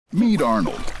Meet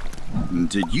Arnold.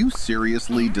 Did you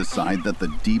seriously decide that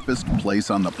the deepest place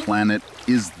on the planet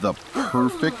is the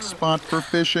perfect spot for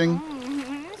fishing?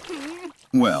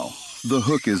 Well, the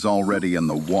hook is already in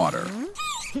the water.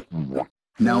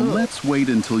 Now let's wait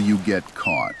until you get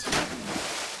caught.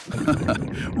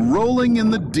 Rolling in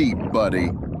the deep, buddy.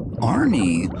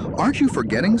 Arnie, aren't you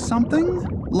forgetting something?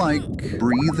 Like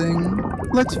breathing?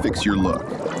 Let's fix your look.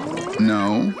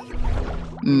 No.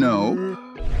 No.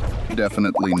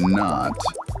 Definitely not.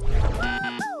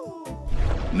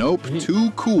 Nope,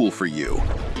 too cool for you.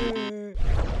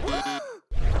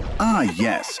 Ah,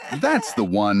 yes, that's the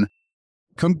one.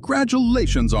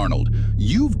 Congratulations, Arnold.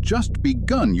 You've just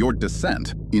begun your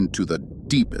descent into the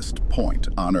deepest point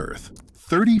on Earth.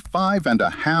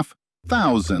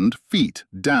 35,500 feet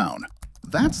down.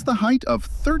 That's the height of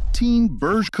 13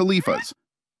 Burj Khalifas,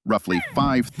 roughly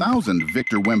 5,000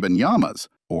 Victor Wembanyamas,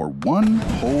 or one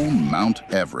whole Mount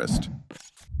Everest.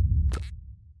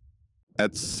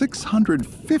 At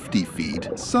 650 feet,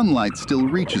 sunlight still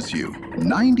reaches you.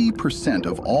 90%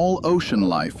 of all ocean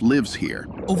life lives here.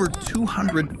 Over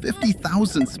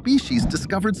 250,000 species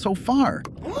discovered so far.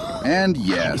 And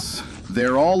yes,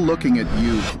 they're all looking at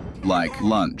you like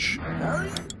lunch.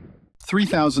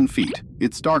 3,000 feet.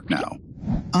 It's dark now.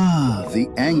 Ah, the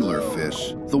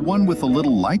anglerfish, the one with a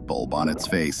little light bulb on its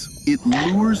face. It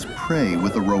lures prey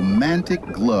with a romantic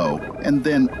glow and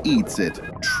then eats it.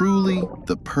 Truly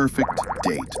the perfect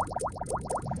date.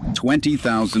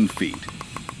 20,000 feet.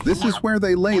 This is where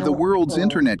they lay the world's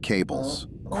internet cables.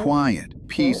 Quiet,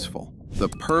 peaceful, the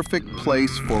perfect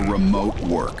place for remote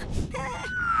work.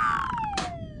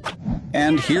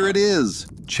 And here it is,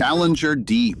 Challenger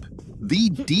Deep, the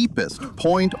deepest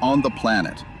point on the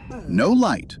planet. No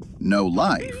light, no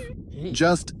life.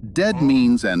 Just dead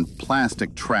means and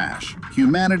plastic trash,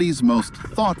 humanity's most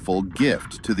thoughtful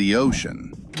gift to the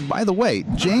ocean. By the way,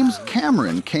 James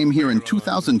Cameron came here in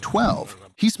 2012.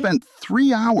 He spent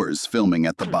 3 hours filming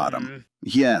at the bottom.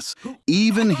 Yes,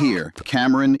 even here,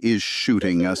 Cameron is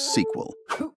shooting a sequel.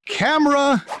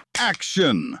 Camera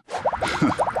action!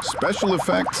 Special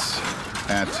effects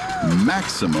at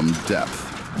maximum depth.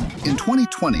 In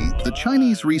 2020, the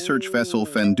Chinese research vessel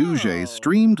Fenduje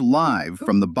streamed live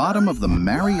from the bottom of the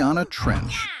Mariana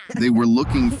Trench. They were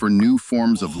looking for new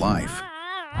forms of life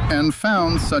and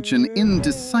found such an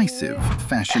indecisive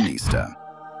fashionista.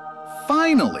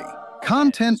 Finally,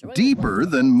 content deeper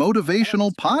than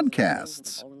motivational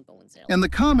podcasts. And the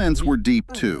comments were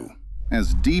deep too,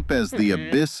 as deep as the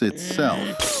abyss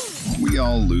itself. We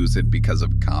all lose it because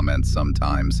of comments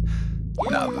sometimes.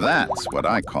 Now that's what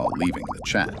I call leaving the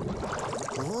chat.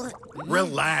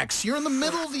 Relax, you're in the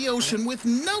middle of the ocean with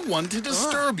no one to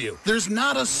disturb you. There's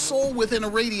not a soul within a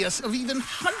radius of even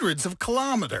hundreds of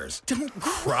kilometers. Don't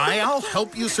cry, I'll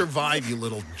help you survive, you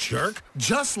little jerk.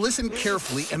 Just listen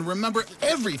carefully and remember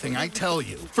everything I tell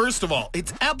you. First of all,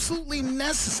 it's absolutely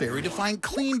necessary to find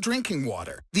clean drinking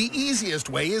water. The easiest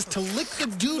way is to lick the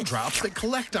dewdrops that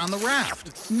collect on the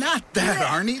raft. Not that,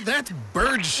 Arnie, that's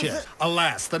bird shit.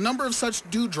 Alas, the number of such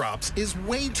dewdrops is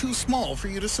way too small for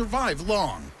you to survive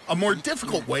long. A more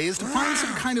difficult way is to find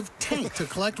some kind of tank to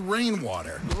collect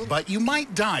rainwater. But you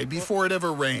might die before it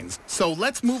ever rains. So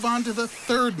let's move on to the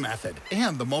third method,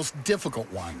 and the most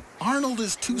difficult one. Arnold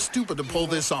is too stupid to pull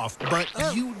this off, but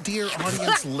you, dear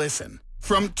audience, listen.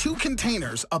 From 2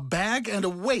 containers, a bag, and a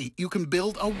weight, you can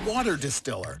build a water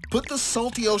distiller. Put the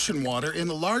salty ocean water in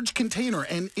a large container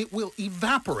and it will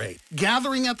evaporate,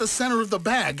 gathering at the center of the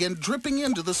bag and dripping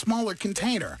into the smaller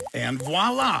container. And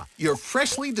voila, your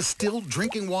freshly distilled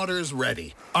drinking water is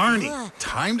ready. Arnie,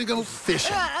 time to go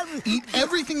fishing. Eat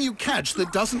everything you catch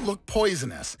that doesn't look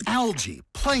poisonous. Algae,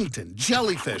 plankton,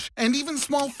 jellyfish, and even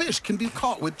small fish can be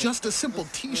caught with just a simple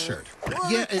t-shirt.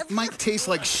 Yeah, it might taste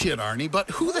like shit, Arnie, but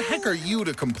who the heck are you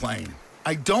to complain?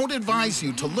 I don't advise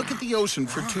you to look at the ocean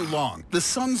for too long. The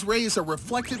sun's rays are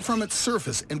reflected from its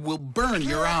surface and will burn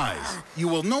your eyes. You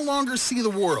will no longer see the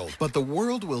world, but the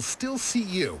world will still see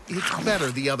you. It's better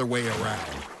the other way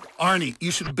around. Arnie, you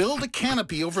should build a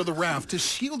canopy over the raft to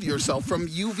shield yourself from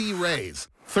UV rays.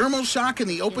 Thermal shock in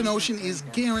the open ocean is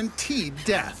guaranteed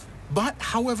death. But,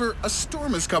 however, a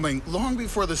storm is coming long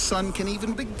before the sun can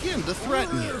even begin to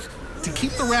threaten you. To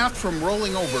keep the raft from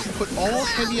rolling over, put all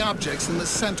heavy objects in the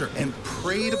center and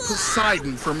pray to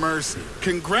Poseidon for mercy.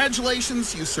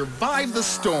 Congratulations, you survived the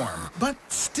storm. But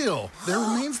still, there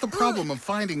remains the problem of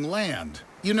finding land.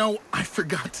 You know, I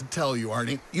forgot to tell you,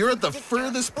 Arnie, you're at the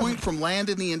furthest point from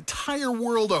land in the entire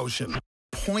world ocean.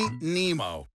 Point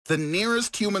Nemo. The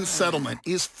nearest human settlement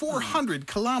is 400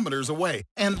 kilometers away,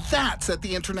 and that's at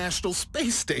the International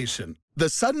Space Station. The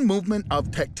sudden movement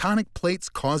of tectonic plates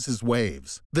causes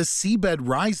waves. The seabed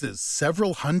rises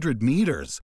several hundred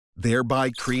meters,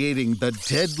 thereby creating the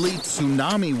deadly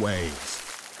tsunami waves.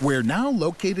 We're now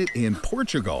located in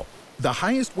Portugal. The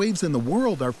highest waves in the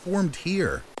world are formed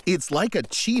here. It's like a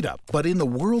cheetah, but in the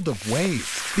world of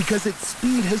waves, because its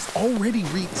speed has already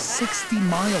reached 60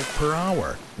 miles per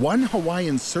hour. One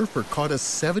Hawaiian surfer caught a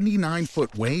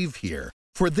 79-foot wave here.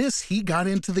 For this, he got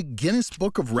into the Guinness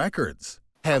Book of Records.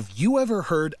 Have you ever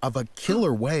heard of a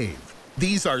killer wave?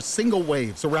 These are single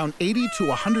waves around 80 to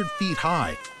 100 feet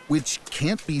high, which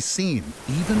can't be seen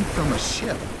even from a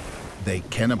ship. They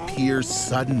can appear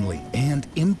suddenly and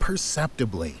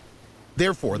imperceptibly.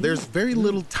 Therefore, there's very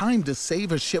little time to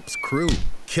save a ship's crew.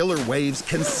 Killer waves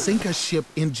can sink a ship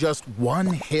in just one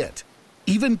hit.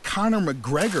 Even Conor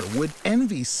McGregor would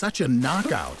envy such a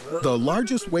knockout. The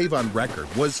largest wave on record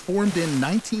was formed in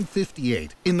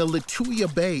 1958 in the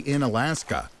Lituya Bay in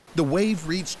Alaska. The wave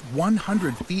reached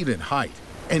 100 feet in height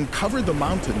and covered the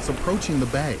mountains approaching the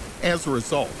bay. As a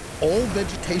result, all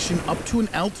vegetation up to an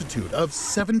altitude of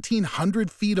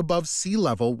 1,700 feet above sea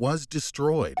level was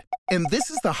destroyed. And this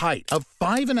is the height of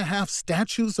 5.5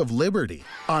 Statues of Liberty.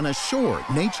 On a shore,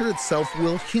 nature itself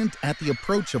will hint at the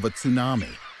approach of a tsunami.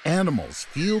 Animals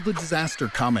feel the disaster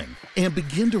coming and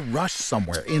begin to rush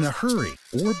somewhere in a hurry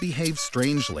or behave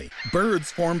strangely.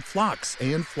 Birds form flocks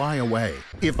and fly away.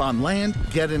 If on land,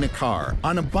 get in a car.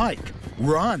 On a bike,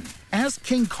 run. Ask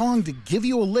King Kong to give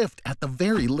you a lift at the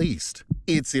very least.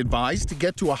 It's advised to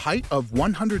get to a height of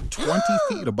 120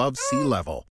 feet above sea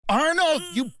level. Arnold,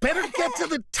 you better get to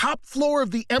the top floor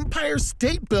of the Empire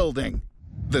State Building.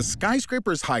 The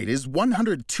skyscraper's height is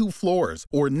 102 floors,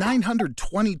 or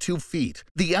 922 feet.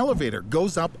 The elevator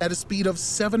goes up at a speed of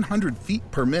 700 feet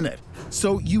per minute,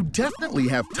 so you definitely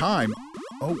have time.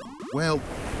 Oh, well,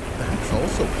 that's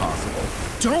also possible.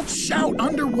 Don't shout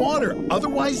underwater,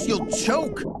 otherwise you'll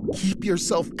choke. Keep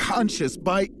yourself conscious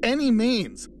by any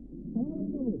means.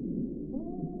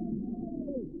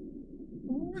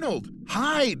 Arnold,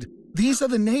 hide! These are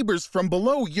the neighbors from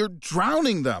below. You're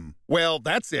drowning them. Well,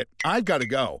 that's it. I've got to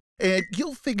go. And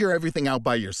you'll figure everything out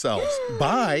by yourselves.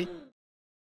 Bye.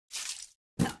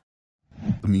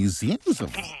 The museums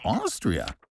of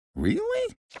Austria?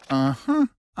 Really? Uh-huh.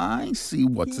 I see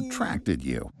what's attracted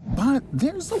you. But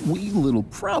there's a wee little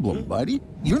problem, buddy.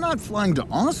 You're not flying to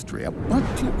Austria, but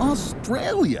to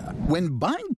Australia. When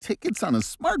buying tickets on a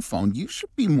smartphone, you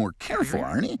should be more careful,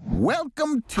 Arnie.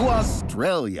 Welcome to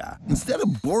Australia. Instead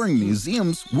of boring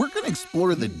museums, we're going to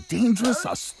explore the dangerous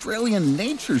Australian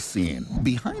nature scene.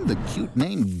 Behind the cute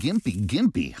name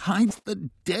Gimpy hides the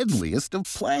deadliest of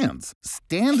plants.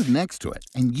 Stand next to it,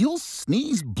 and you'll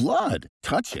sneeze blood.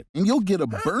 Touch it, and you'll get a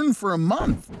burn for a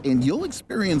month. And you'll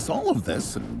experience all of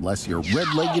this unless you're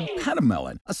red-legged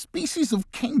patamelon, a species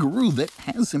of kangaroo that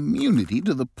has immunity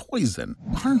to the poison.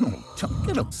 Arnold, don't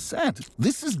get upset.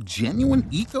 This is genuine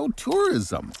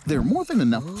ecotourism. There are more than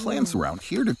enough plants around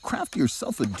here to craft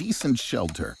yourself a decent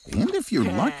shelter. And if you're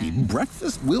lucky,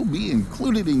 breakfast will be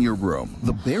included in your room.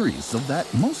 The berries of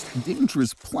that most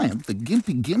dangerous plant, the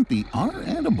Gimpy, are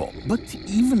edible. But to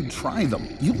even try them,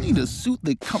 you'll need a suit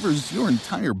that covers your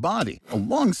entire body, a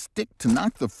long stick to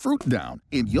knock the fruit down,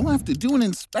 and you'll have to do an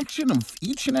inspection of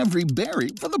each and every berry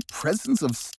for the presence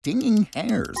of stinging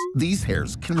hairs. These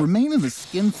hairs can remain in the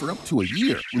skin for up to a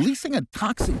year, releasing a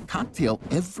toxic cocktail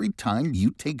every time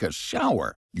you take a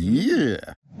shower.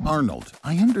 Yeah. Arnold,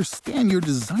 I understand your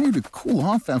desire to cool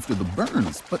off after the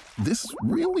burns, but this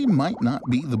really might not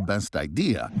be the best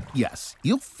idea. Yes,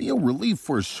 you'll feel relief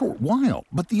for a short while,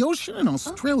 but the ocean in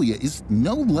Australia is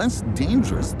no less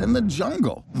dangerous than the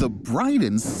jungle. The bright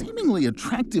and seemingly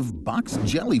attractive box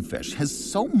jellyfish has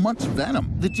so much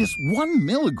venom that just 1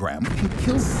 milligram can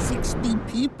kill 60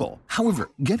 people. However,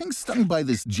 getting stung by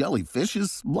this jellyfish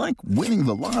is like winning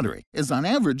the lottery, as on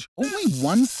average, only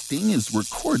 1 sting is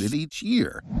recorded each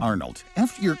year. Arnold,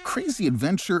 after your crazy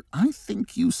adventure, I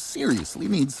think you seriously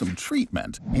need some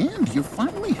treatment. And you're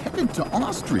finally headed to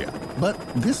Austria. But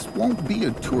this won't be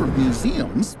a tour of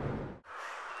museums.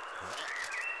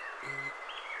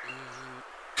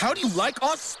 How do you like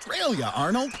Australia,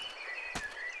 Arnold?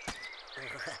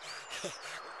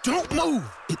 Don't move!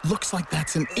 It looks like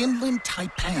that's an inland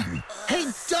taipan. Hey,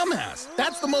 dumbass!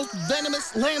 That's the most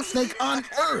venomous land snake on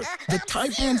Earth! The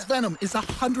taipan's venom is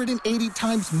 180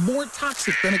 times more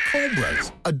toxic than a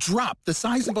cobra's. A drop the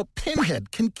size of a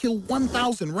pinhead can kill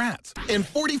 1,000 rats. And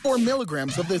 44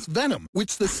 milligrams of this venom,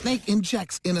 which the snake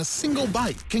injects in a single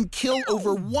bite, can kill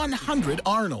over 100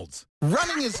 Arnolds.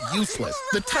 Running is useless.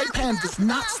 The taipan does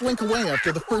not slink away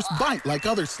after the first bite like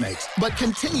other snakes, but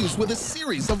continues with a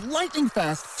series of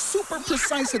lightning-fast, super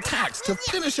precise attacks to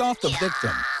finish off the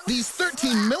victim. These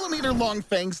 13-millimeter long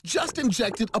fangs just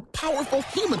injected a powerful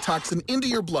hemotoxin into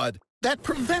your blood that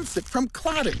prevents it from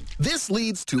clotting. This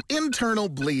leads to internal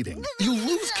bleeding. You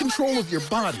lose control of your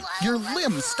body. Your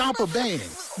limbs stop obeying.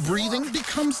 Breathing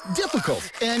becomes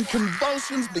difficult, and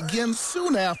convulsions begin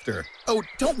soon after. Oh,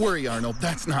 don't worry, Arnold,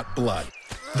 that's not blood.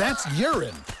 That's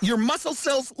urine. Your muscle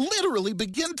cells literally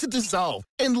begin to dissolve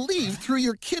and leave through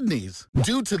your kidneys.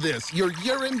 Due to this, your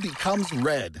urine becomes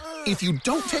red. If you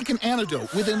don't take an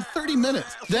antidote within 30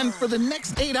 minutes, then for the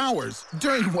next 8 hours,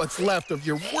 during what's left of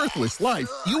your worthless life,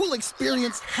 you will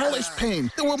experience hellish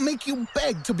pain that will make you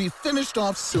beg to be finished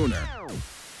off sooner.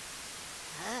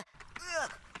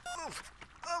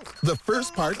 The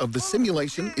first part of the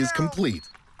simulation is complete.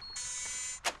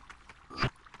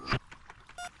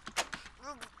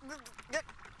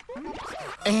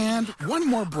 And one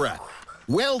more breath.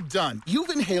 Well done. You've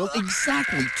inhaled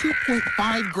exactly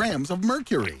 2.5 grams of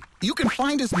mercury. You can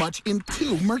find as much in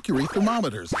 2 mercury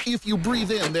thermometers if you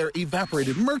breathe in their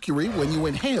evaporated mercury when you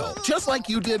inhale, just like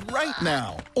you did right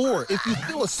now. Or if you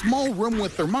fill a small room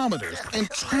with thermometers and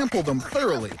trample them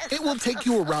thoroughly, it will take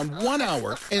you around 1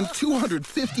 hour and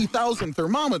 250,000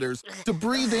 thermometers to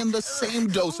breathe in the same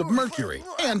dose of mercury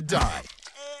and die.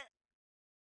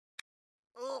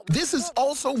 This is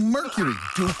also mercury,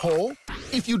 doophole.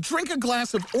 If you drink a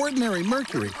glass of ordinary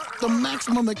mercury, the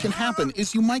maximum that can happen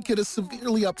is you might get a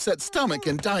severely upset stomach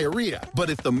and diarrhea. But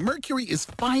if the mercury is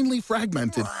finely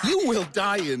fragmented, you will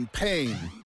die in pain.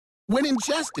 When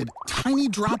ingested, tiny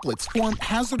droplets form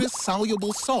hazardous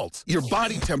soluble salts. Your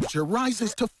body temperature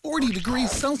rises to 40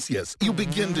 degrees Celsius. You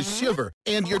begin to shiver,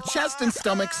 and your chest and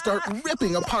stomach start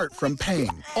ripping apart from pain.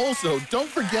 Also, don't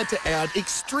forget to add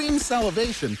extreme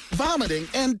salivation, vomiting,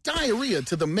 and diarrhea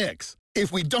to the mix.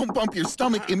 If we don't bump your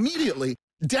stomach immediately,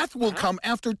 death will come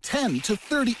after 10 to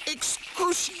 30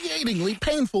 excruciatingly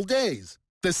painful days.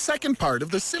 The second part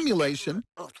of the simulation,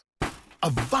 a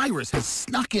virus has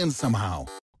snuck in somehow.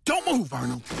 Don't move,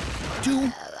 Arnold.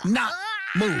 Do not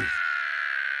move.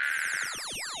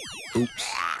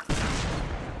 Oops.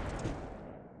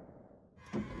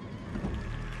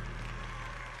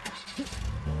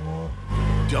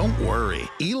 Don't worry,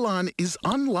 Elon is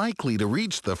unlikely to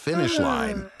reach the finish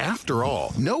line. After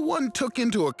all, no one took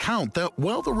into account that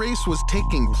while the race was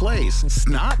taking place,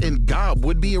 Snot and Gob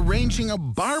would be arranging a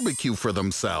barbecue for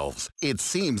themselves. It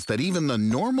seems that even the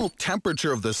normal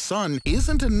temperature of the sun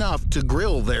isn't enough to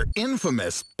grill their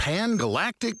infamous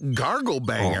pan-galactic gargle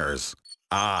bangers.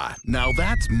 Ah, now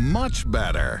that's much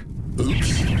better.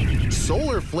 Oops.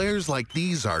 Solar flares like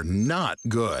these are not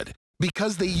good,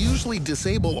 because they usually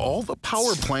disable all the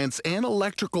power plants and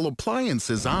electrical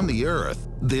appliances on the Earth.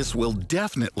 This will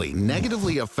definitely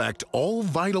negatively affect all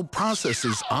vital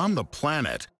processes on the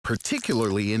planet,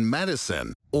 particularly in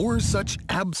medicine, or such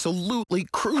absolutely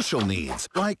crucial needs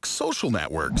like social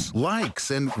networks, likes,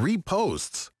 and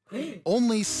reposts.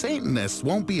 Only Satanists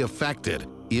won't be affected.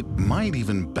 It might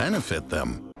even benefit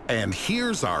them. And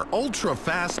here's our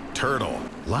ultra-fast turtle.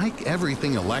 Like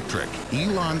everything electric,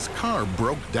 Elon's car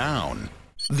broke down.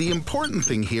 The important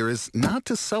thing here is not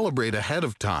to celebrate ahead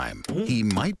of time. He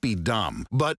might be dumb,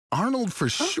 but Arnold for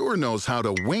sure knows how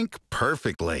to wink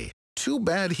perfectly. Too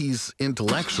bad he's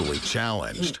intellectually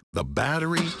challenged. The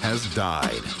battery has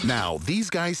died. Now, these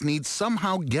guys need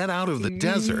somehow get out of the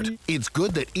desert. It's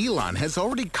good that Elon has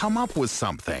already come up with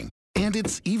something. And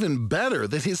it's even better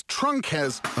that his trunk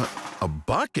has a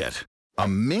bucket, a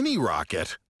mini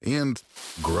rocket, and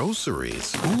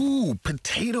groceries. Ooh,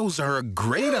 potatoes are a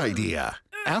great idea.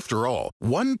 After all,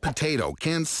 one potato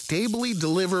can stably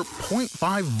deliver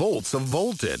 0.5 volts of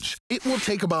voltage. It will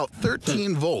take about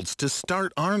 13 volts to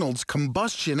start Arnold's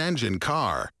combustion engine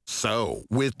car. So,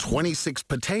 with 26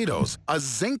 potatoes, a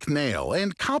zinc nail,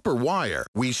 and copper wire,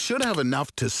 we should have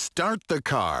enough to start the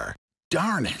car.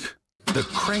 Darn it! The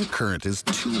crank current is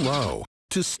too low.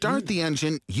 To start the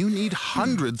engine, you need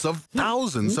hundreds of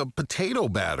thousands of potato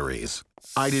batteries.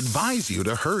 I'd advise you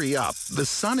to hurry up. The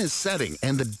sun is setting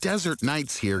and the desert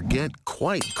nights here get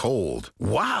quite cold.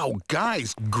 Wow,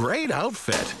 guys, great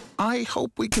outfit. I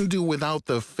hope we can do without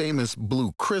the famous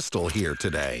blue crystal here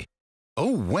today.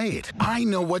 Oh, wait, I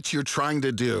know what you're trying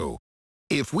to do.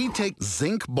 If we take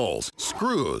zinc bolts,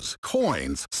 screws,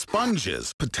 coins,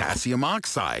 sponges, potassium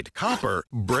oxide, copper,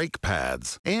 brake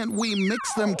pads, and we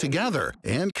mix them together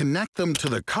and connect them to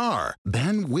the car,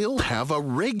 then we'll have a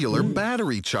regular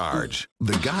battery charge.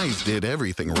 The guys did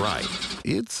everything right.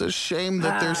 It's a shame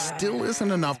that there still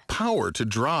isn't enough power to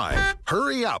drive.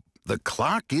 Hurry up! The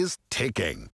clock is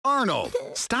ticking. Arnold,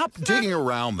 stop digging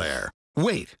around there.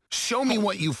 Wait, show me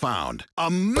what you found. A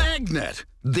magnet!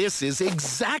 This is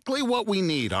exactly what we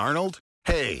need, Arnold.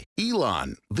 Hey,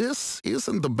 Elon, this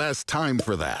isn't the best time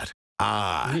for that.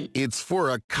 Ah, it's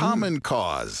for a common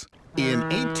cause. In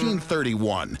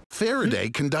 1831, Faraday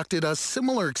conducted a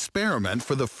similar experiment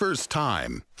for the first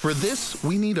time. For this,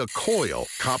 we need a coil,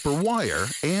 copper wire,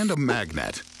 and a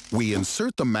magnet. We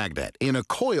insert the magnet in a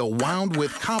coil wound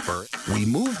with copper. We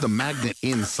move the magnet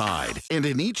inside, and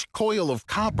in each coil of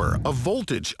copper, a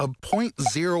voltage of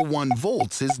 0.01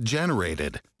 volts is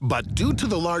generated. But due to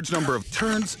the large number of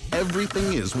turns,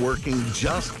 everything is working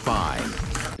just fine.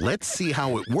 Let's see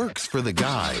how it works for the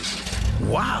guys.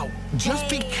 Wow, just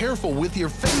be careful with your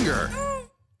finger.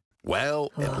 Well,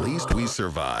 at least we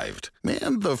survived.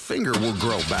 And the finger will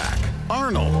grow back.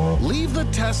 Arnold, leave the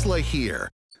Tesla here.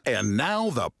 And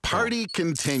now the party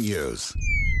continues.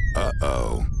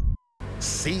 Uh-oh.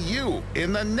 See you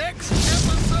in the next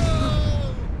episode.